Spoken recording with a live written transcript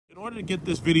In order to get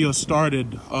this video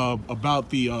started about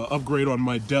the upgrade on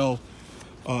my Dell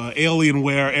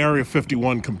Alienware Area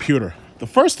 51 computer, the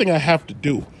first thing I have to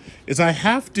do is I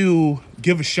have to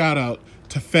give a shout out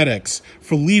to FedEx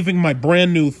for leaving my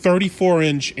brand new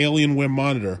 34-inch Alienware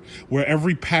monitor where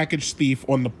every package thief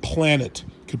on the planet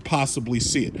could possibly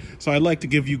see it. So I'd like to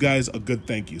give you guys a good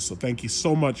thank you. So thank you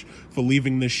so much for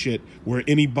leaving this shit where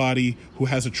anybody who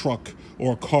has a truck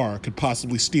or a car could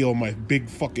possibly steal my big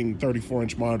fucking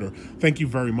 34-inch monitor. Thank you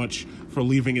very much for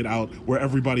leaving it out where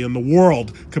everybody in the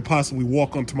world could possibly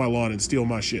walk onto my lawn and steal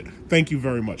my shit. Thank you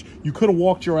very much. You could have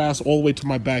walked your ass all the way to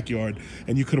my backyard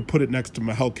and you could have put it next to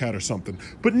my Hellcat or something.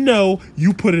 But no,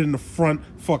 you put it in the front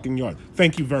fucking yard.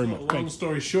 Thank you very much. Long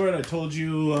story short, I told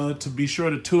you to be sure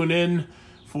to tune in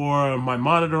for my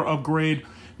monitor upgrade.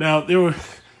 Now, there were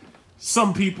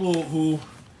some people who,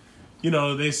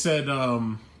 they said,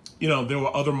 there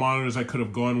were other monitors I could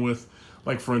have gone with.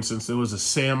 Like, for instance, there was a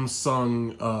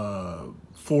Samsung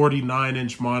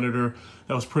 49-inch monitor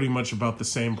that was pretty much about the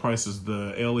same price as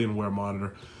the Alienware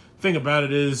monitor. Thing about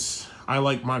it is, I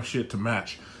like my shit to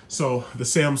match. So the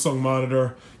Samsung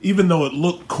monitor, even though it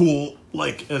looked cool,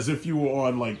 like as if you were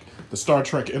on like the Star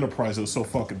Trek Enterprise, it was so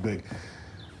fucking big,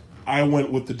 I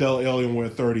went with the Dell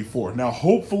Alienware 34. Now,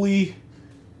 hopefully,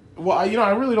 well, I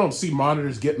really don't see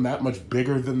monitors getting that much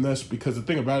bigger than this, because the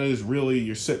thing about it is, really,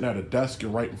 you're sitting at a desk,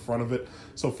 you're right in front of it.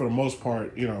 So for the most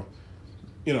part,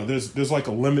 there's like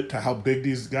a limit to how big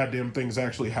these goddamn things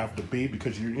actually have to be,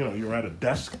 because you're at a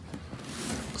desk.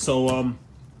 So I'm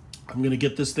gonna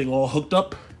get this thing all hooked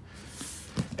up,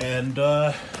 and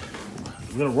I'm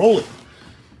gonna roll it.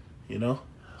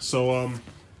 So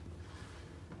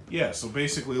yeah, so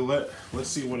basically let's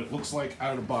see what it looks like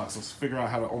out of the box. Let's figure out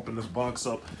how to open this box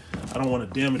up. I don't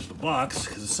want to damage the box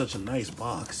because it's such a nice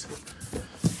box.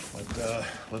 But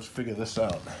let's figure this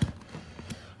out.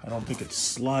 I don't think it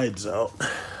slides out,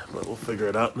 but we'll figure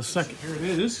it out in a second. Here it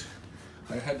is.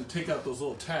 I had to take out those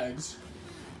little tags.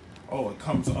 Oh, it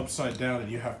comes upside down and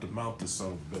you have to mount this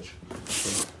son of a bitch.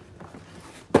 So,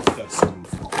 got some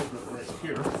equipment right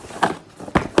here.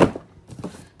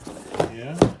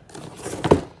 Yeah.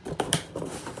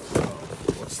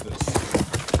 What's this?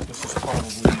 This is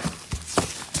probably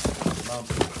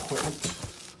mounting equipment.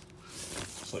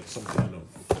 It's like some kind of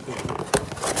thing.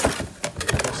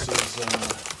 This is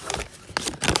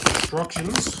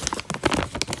instructions.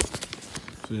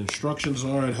 So the instructions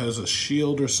are, it has a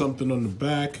shield or something on the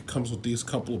back. It comes with these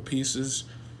couple of pieces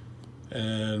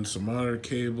and some monitor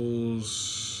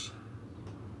cables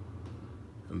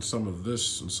and some of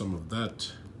this and some of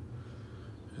that.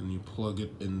 And you plug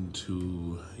it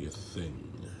into your thing.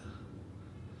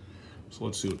 So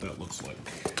let's see what that looks like.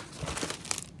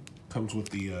 Comes with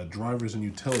the drivers and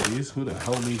utilities. Who the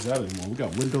hell needs that anymore? We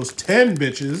got Windows 10,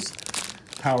 bitches.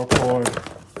 Power cord.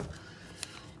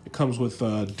 It comes with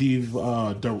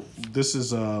this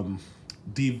is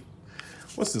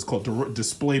what's this called?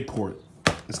 Display port.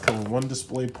 It's coming with one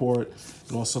display port.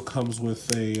 It also comes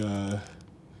with a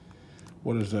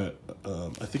what is that?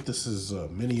 I think this is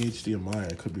mini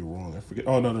HDMI. I could be wrong. I forget.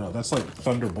 Oh, no. That's like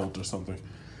Thunderbolt or something.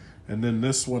 And then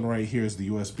this one right here is the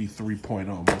USB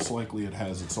 3.0. Most likely it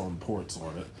has its own ports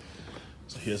on it.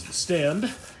 So here's the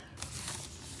stand.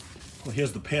 Well,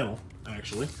 here's the panel,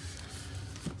 actually.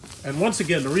 And once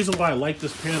again, the reason why I like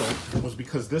this panel was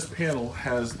because this panel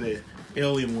has the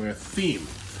Alienware theme.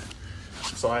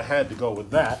 So I had to go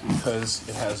with that because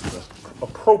it has the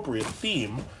appropriate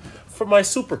theme for my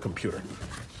supercomputer.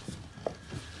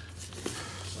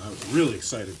 So I was really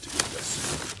excited to get this.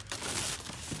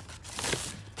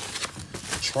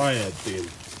 Triad theme.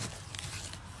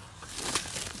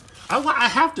 I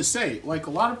have to say, like, a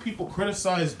lot of people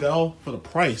criticize Dell for the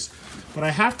price, but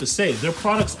I have to say, their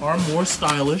products are more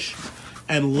stylish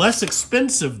and less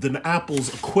expensive than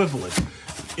Apple's equivalent.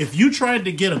 If you tried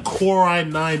to get a Core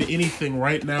i9 anything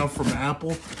right now from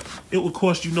Apple, it would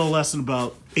cost you no less than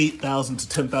about $8,000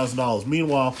 to $10,000.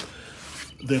 Meanwhile,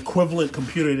 the equivalent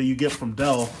computer that you get from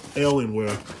Dell,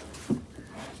 Alienware,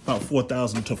 about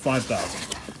 $4,000 to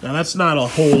 $5,000. Now, that's not a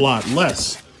whole lot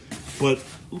less, but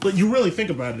you really think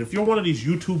about it. If you're one of these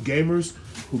YouTube gamers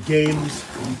who games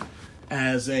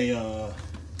as a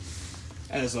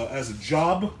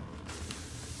job,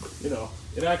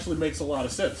 it actually makes a lot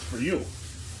of sense for you.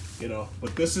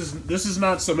 But this is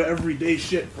not some everyday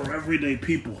shit for everyday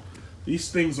people. These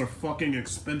things are fucking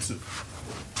expensive.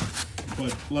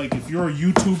 But like, if you're a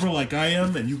YouTuber like I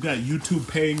am, and you've got YouTube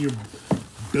paying your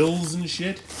bills and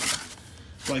shit,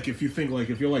 like if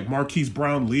you're like Marquise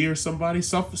Brown Lee or somebody,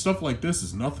 stuff like this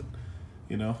is nothing.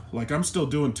 Like, I'm still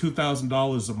doing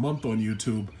 $2,000 a month on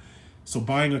YouTube, So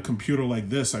buying a computer like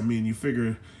this, I mean, you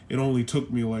figure it only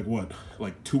took me like what,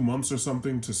 like 2 months or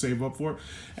something to save up for it.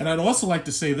 And I'd also like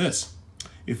to say this.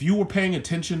 If you were paying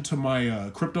attention to my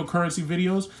cryptocurrency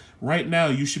videos, right now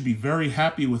you should be very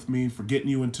happy with me for getting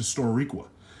you into Storiqua.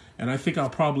 And I think I'll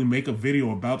probably make a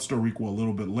video about Storiqua a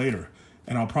little bit later.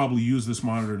 And I'll probably use this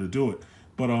monitor to do it.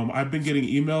 But I've been getting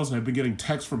emails and I've been getting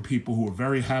texts from people who are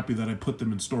very happy that I put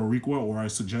them in Storiqua, or I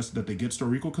suggested that they get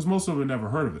Storiqua, because most of them have never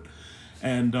heard of it.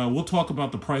 And we'll talk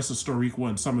about the price of Storiqua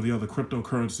and some of the other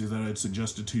cryptocurrencies that I'd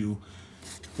suggested to you.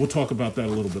 We'll talk about that a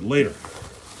little bit later.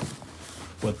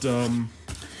 But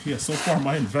yeah, so far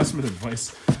my investment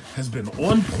advice has been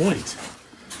on point.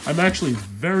 I'm actually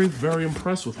very, very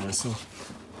impressed with myself.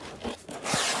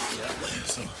 Yeah,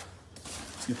 so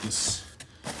let's get this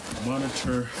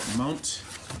monitor mount.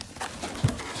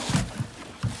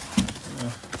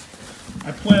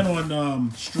 I plan on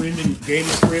game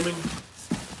streaming.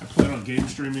 I plan on game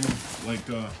streaming like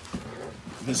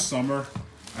this summer.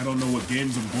 I don't know what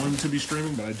games I'm going to be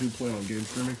streaming, but I do plan on game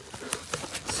streaming.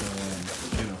 So,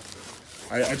 you know,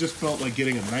 I just felt like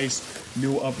getting a nice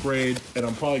new upgrade, and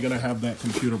I'm probably going to have that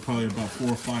computer probably about 4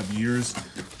 or 5 years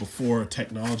before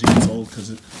technology gets old,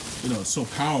 because it, you know, it's so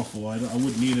powerful. I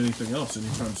wouldn't need anything else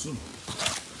anytime soon.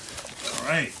 All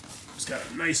right, it's got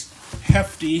a nice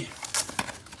hefty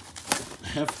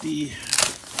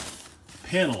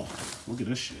panel. Look at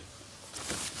this shit.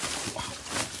 Wow.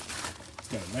 It's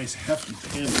got a nice hefty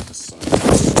panel at the side.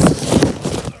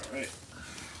 All right.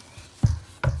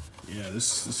 Yeah,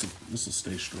 this will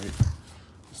stay straight.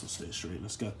 This will stay straight. And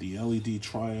it's got the LED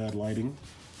triad lighting.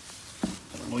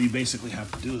 And all you basically have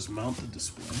to do is mount the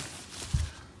display.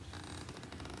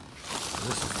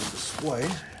 This is the display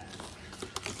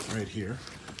right here.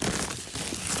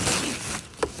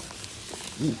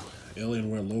 Ooh,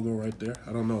 Alienware logo right there.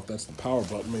 I don't know if that's the power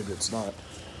button. Maybe it's not.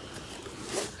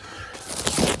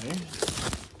 Okay.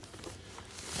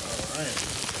 All right.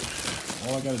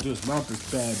 All I gotta do is mount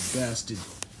this bad bastard.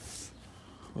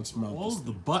 Let's mount this. All of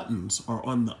the buttons are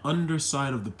on the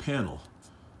underside of the panel.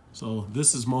 So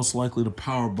this is most likely the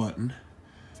power button.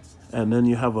 And then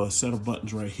you have a set of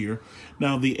buttons right here.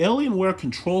 Now the Alienware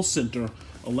Control Center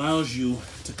allows you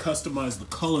to customize the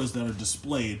colors that are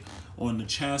displayed on the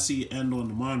chassis and on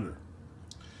the monitor.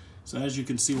 So as you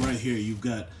can see right here, you've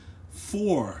got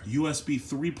 4 USB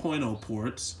 3.0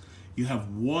 ports. You have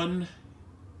 1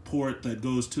 port that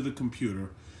goes to the computer.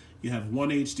 You have 1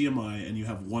 HDMI, and you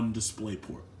have 1 display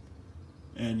port.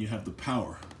 And you have the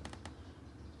power.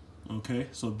 Okay,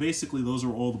 so basically those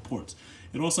are all the ports.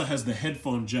 It also has the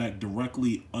headphone jack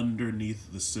directly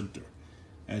underneath the center,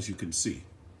 as you can see.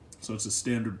 So it's a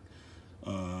standard,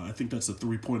 I think that's a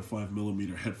 3.5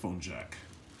 millimeter headphone jack.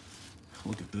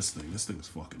 Look at this thing. This thing is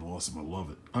fucking awesome. I love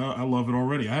it. I love it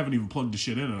already. I haven't even plugged the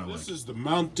shit in, and I like it. This is the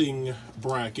mounting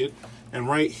bracket, and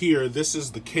right here, this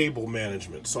is the cable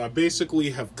management. So I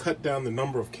basically have cut down the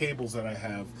number of cables that I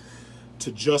have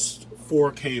to just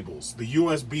 4 cables. The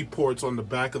USB ports on the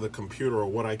back of the computer are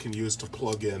what I can use to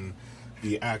plug in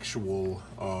the actual,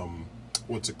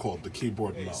 what's it called, the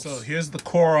keyboard and mouse. So here's the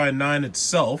Core i9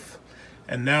 itself,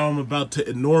 and now I'm about to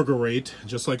inaugurate,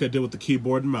 just like I did with the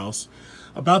keyboard and mouse,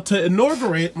 about to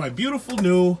inaugurate my beautiful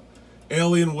new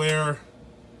Alienware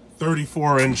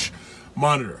 34-inch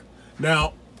monitor.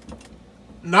 Now,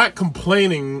 not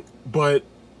complaining, but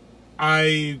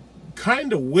I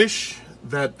kind of wish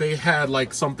that they had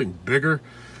like something bigger.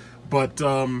 But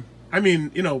I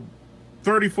mean, you know,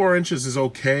 34 inches is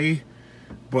okay,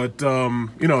 but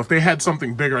you know, if they had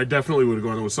something bigger, I definitely would have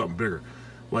gone with something bigger.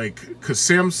 Like, because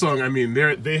Samsung, I mean,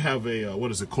 they have a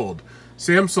what is it called?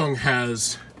 Samsung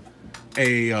has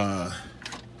a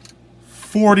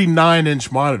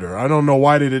 49-inch monitor. I don't know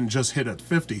why they didn't just hit at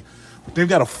 50. They've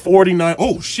got a 49.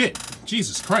 Oh shit,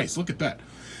 Jesus Christ, look at that.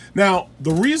 Now,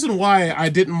 the reason why I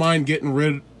didn't mind getting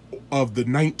rid of the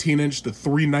 19-inch, the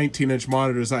 3 19-inch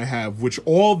monitors I have, which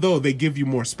although they give you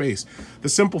more space, the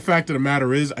simple fact of the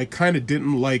matter is I kind of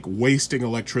didn't like wasting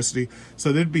electricity.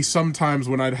 So there'd be some times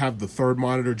when I'd have the 3rd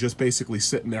monitor just basically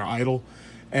sitting there idle,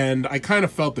 and I kind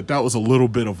of felt that that was a little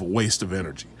bit of a waste of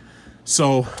energy.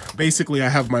 So basically I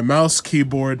have my mouse,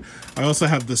 keyboard. I also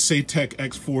have the Satec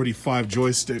X45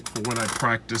 joystick for when I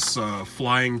practice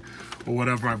flying or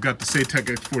whatever. I've got the Satec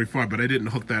X45, but I didn't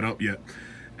hook that up yet.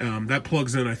 That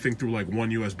plugs in, I think, through like 1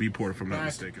 USB port, if I'm not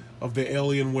mistaken. Of the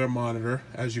Alienware monitor,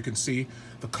 as you can see,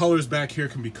 the colors back here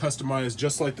can be customized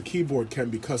just like the keyboard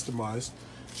can be customized,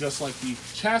 just like the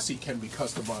chassis can be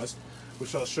customized,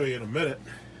 which I'll show you in a minute.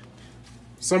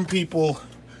 Some people,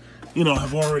 you know,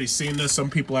 have already seen this. Some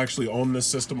people actually own this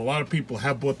system. A lot of people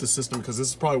have bought the system because this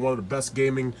is probably one of the best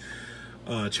gaming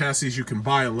chassis you can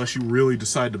buy unless you really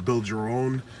decide to build your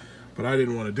own. But I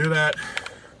didn't want to do that.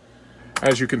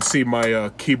 As you can see,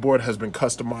 my keyboard has been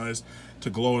customized to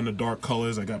glow in the dark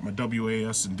colors. I got my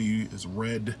WAS and D is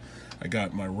red. I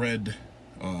got my red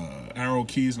arrow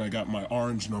keys, and I got my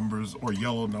orange numbers or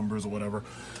yellow numbers or whatever.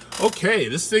 Okay,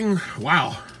 this thing,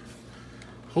 wow.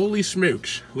 Holy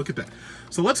smokes, look at that.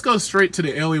 So let's go straight to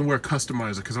the Alienware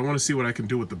customizer because I want to see what I can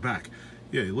do with the back.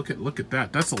 Yeah, look at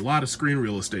that. That's a lot of screen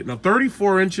real estate. Now,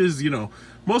 34 inches, you know,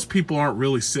 most people aren't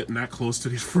really sitting that close to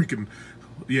these freaking,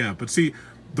 yeah, but see,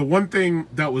 the one thing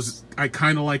that I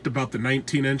kind of liked about the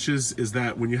 19 inches is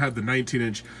that when you have the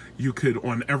 19-inch, you could,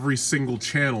 on every single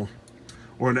channel,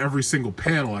 or on every single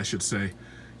panel, I should say,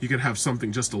 you could have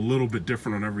something just a little bit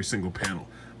different on every single panel.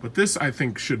 But this, I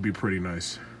think, should be pretty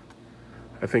nice.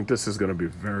 I think this is going to be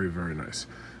very, very nice.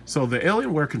 So the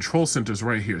Alienware Control Center is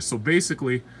right here. So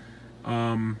basically,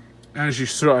 as you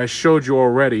saw, I showed you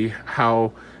already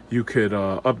how you could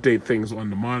update things on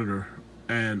the monitor.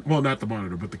 And, well, not the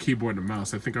monitor, but the keyboard and the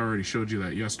mouse. I think I already showed you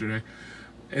that yesterday.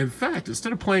 In fact,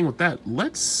 instead of playing with that,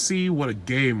 let's see what a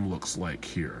game looks like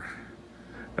here.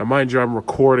 Now, mind you, I'm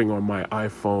recording on my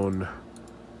iPhone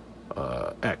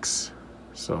X.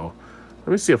 So, let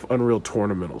me see if Unreal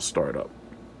Tournament will start up.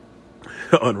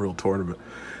 Unreal Tournament.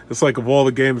 It's like of all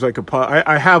the games I could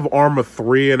I have Arma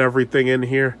 3 and everything in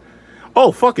here.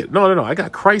 Oh, fuck it. No. I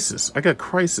got Crysis.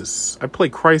 I play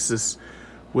Crysis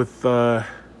with the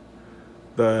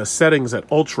settings at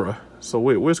Ultra. So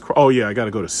wait, where's... Oh, yeah, I got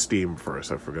to go to Steam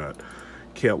first. I forgot.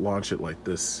 Can't launch it like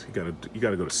this. You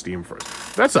gotta go to Steam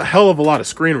first. That's a hell of a lot of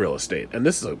screen real estate. And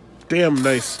this is a damn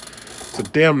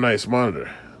nice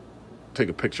monitor. Take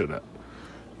a picture of that.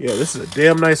 Yeah, this is a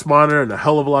damn nice monitor and a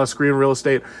hell of a lot of screen real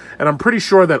estate. And I'm pretty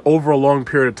sure that over a long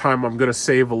period of time, I'm going to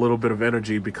save a little bit of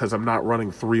energy because I'm not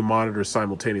running 3 monitors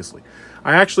simultaneously.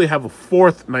 I actually have a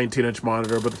 4th 19-inch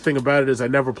monitor, but the thing about it is I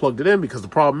never plugged it in because the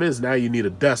problem is now you need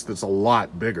a desk that's a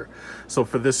lot bigger. So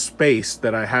for this space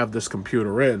that I have this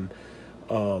computer in,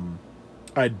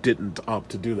 I didn't opt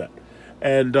to do that.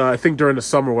 And I think during the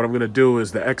summer, what I'm going to do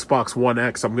is the Xbox One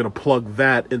X, I'm going to plug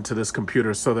that into this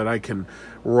computer so that I can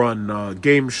run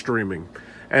game streaming.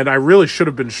 And I really should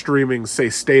have been streaming, say,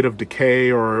 State of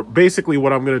Decay, or basically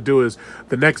what I'm going to do is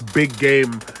the next big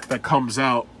game that comes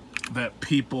out that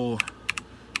people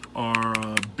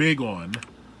are big on,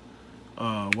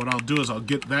 what I'll do is I'll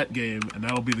get that game, and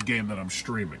that'll be the game that I'm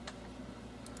streaming.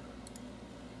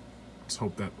 Let's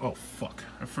hope that... Oh, fuck.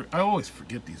 I always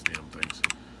forget these damn things.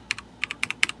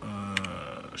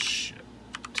 Shit.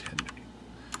 10.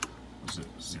 Was it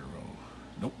 0?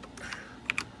 Nope.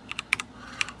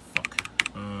 Fuck.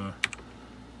 I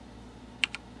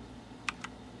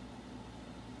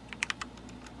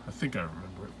think I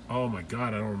remember it. Oh my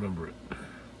god, I don't remember it.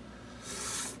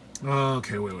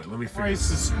 Okay, wait. Let me figure this.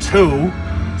 This is 2,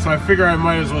 so I figure I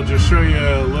might as well just show you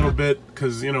a little bit,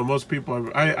 because, you know, most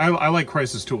people... I like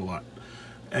Crysis 2 a lot.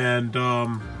 And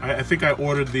I think I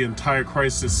ordered the entire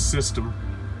Crysis system.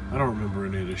 I don't remember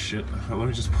any of this shit. Let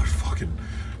me just put fucking...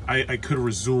 I could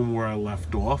resume where I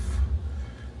left off.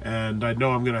 And I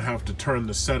know I'm going to have to turn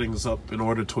the settings up in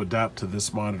order to adapt to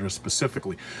this monitor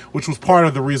specifically. Which was part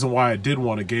of the reason why I did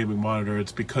want a gaming monitor.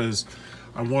 It's because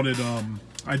I wanted...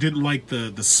 I didn't like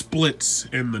the splits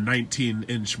in the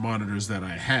 19-inch monitors that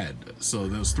I had. So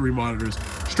those 3 monitors,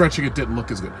 stretching it didn't look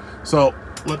as good. So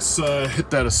let's hit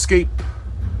that escape.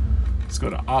 Let's go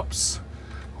to Ops.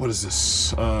 What is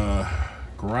this?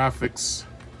 Graphics.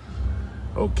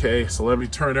 Okay, so let me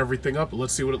turn everything up and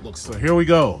let's see what it looks like. So here we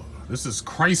go. This is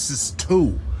Crysis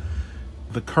 2.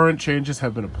 The current changes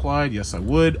have been applied. Yes, I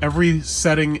would. Every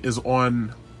setting is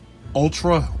on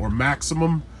Ultra or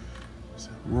Maximum.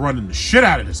 We're running the shit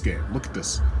out of this game. Look at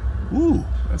this. Ooh,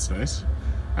 that's nice.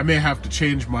 I may have to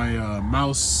change my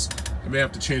mouse. I may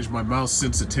have to change my mouse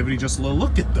sensitivity just a little.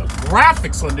 Look at the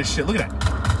graphics on this shit. Look at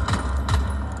that.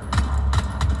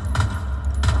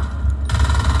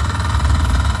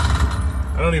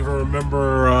 I don't even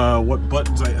remember what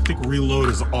buttons. I think reload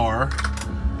is R.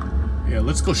 Yeah,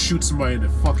 let's go shoot somebody in the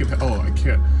fucking... Oh, I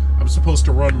can't. I'm supposed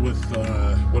to run with,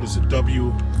 what is it,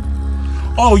 W?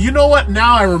 Oh, you know what?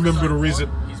 Now I remember the reason.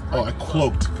 Oh, I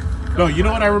cloaked. No, you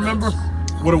know what I remember?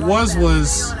 What it was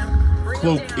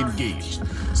cloak engaged.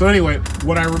 So anyway,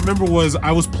 what I remember was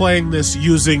I was playing this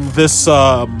using this,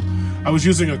 I was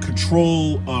using a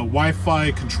control,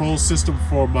 Wi-Fi control system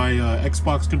for my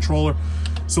Xbox controller.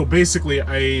 So basically,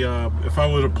 if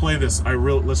I were to play this,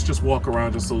 let's just walk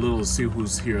around just a little to see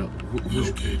who's here.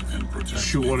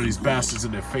 Shoot one of these bastards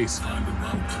in their face.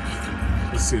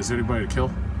 Let's see, is there anybody to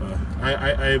kill?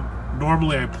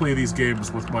 Normally I play these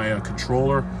games with my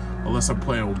controller, unless I'm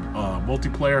playing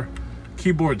multiplayer.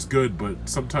 keyboard's good, but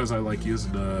sometimes I like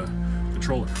using the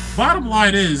controller. Bottom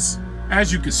line is,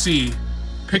 as you can see,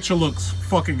 picture looks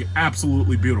fucking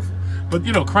absolutely beautiful. But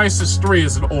you know, Crysis 3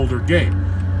 is an older game.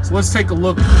 So let's take a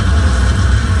look.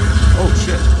 Oh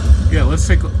shit. Yeah, let's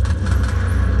take a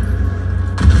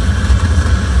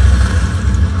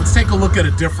look at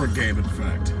a different game, in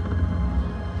fact.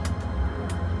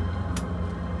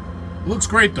 It looks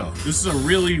great though. This is a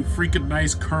really freaking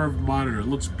nice curved monitor. It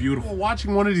looks beautiful. We're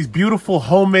watching one of these beautiful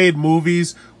homemade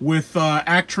movies with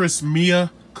actress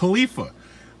Mia Khalifa.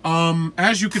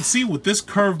 As you can see with this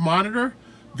curved monitor,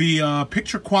 the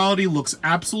picture quality looks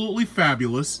absolutely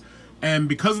fabulous. And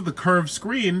because of the curved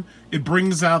screen, it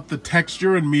brings out the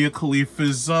texture in Mia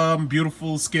Khalifa's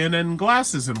beautiful skin and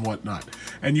glasses and whatnot.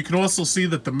 And you can also see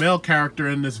that the male character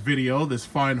in this video, this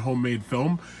fine homemade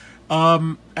film,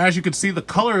 as you can see, the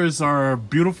colors are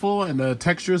beautiful and the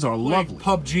textures are lovely.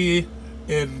 PUBG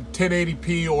in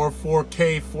 1080p or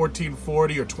 4K,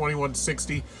 1440 or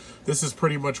 2160. This is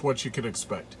pretty much what you can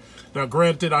expect. Now,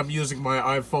 granted, I'm using my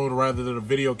iPhone rather than a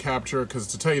video capture because,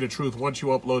 to tell you the truth, once you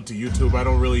upload to YouTube, I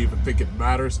don't really even think it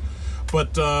matters.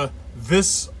 But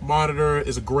this monitor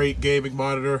is a great gaming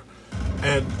monitor.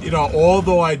 And, you know,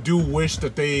 although I do wish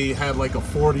that they had like a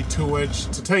 42-inch,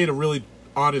 to tell you the really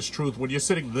honest truth, when you're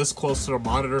sitting this close to the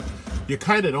monitor, you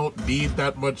kind of don't need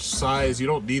that much size. You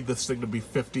don't need this thing to be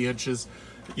 50 inches.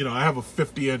 You know, I have a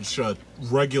 50-inch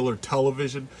regular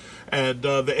television, and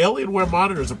the Alienware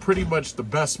monitors are pretty much the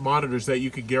best monitors that you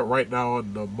can get right now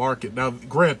on the market. Now,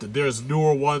 granted, there's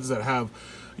newer ones that have,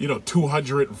 you know,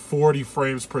 240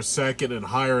 frames per second and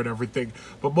higher and everything,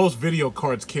 but most video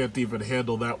cards can't even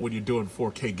handle that when you're doing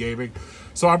 4K gaming.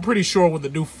 So I'm pretty sure when the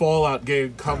new Fallout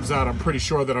game comes out, I'm pretty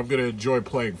sure that I'm going to enjoy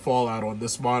playing Fallout on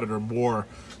this monitor more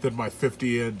than my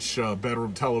 50-inch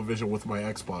bedroom television with my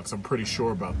Xbox. I'm pretty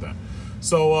sure about that.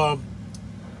 So,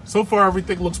 so far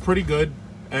everything looks pretty good,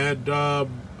 and I'm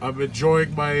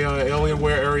enjoying my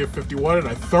Alienware Area 51, and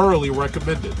I thoroughly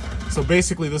recommend it. So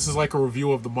basically, this is like a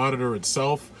review of the monitor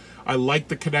itself. I like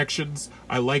the connections.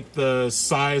 I like the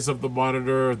size of the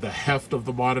monitor, the heft of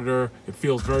the monitor. It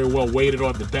feels very well weighted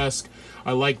on the desk.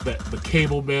 I like the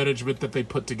cable management that they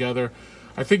put together.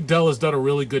 I think Dell has done a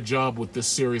really good job with this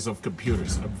series of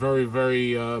computers. I'm very,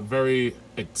 very, very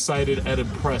excited and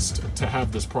impressed to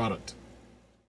have this product.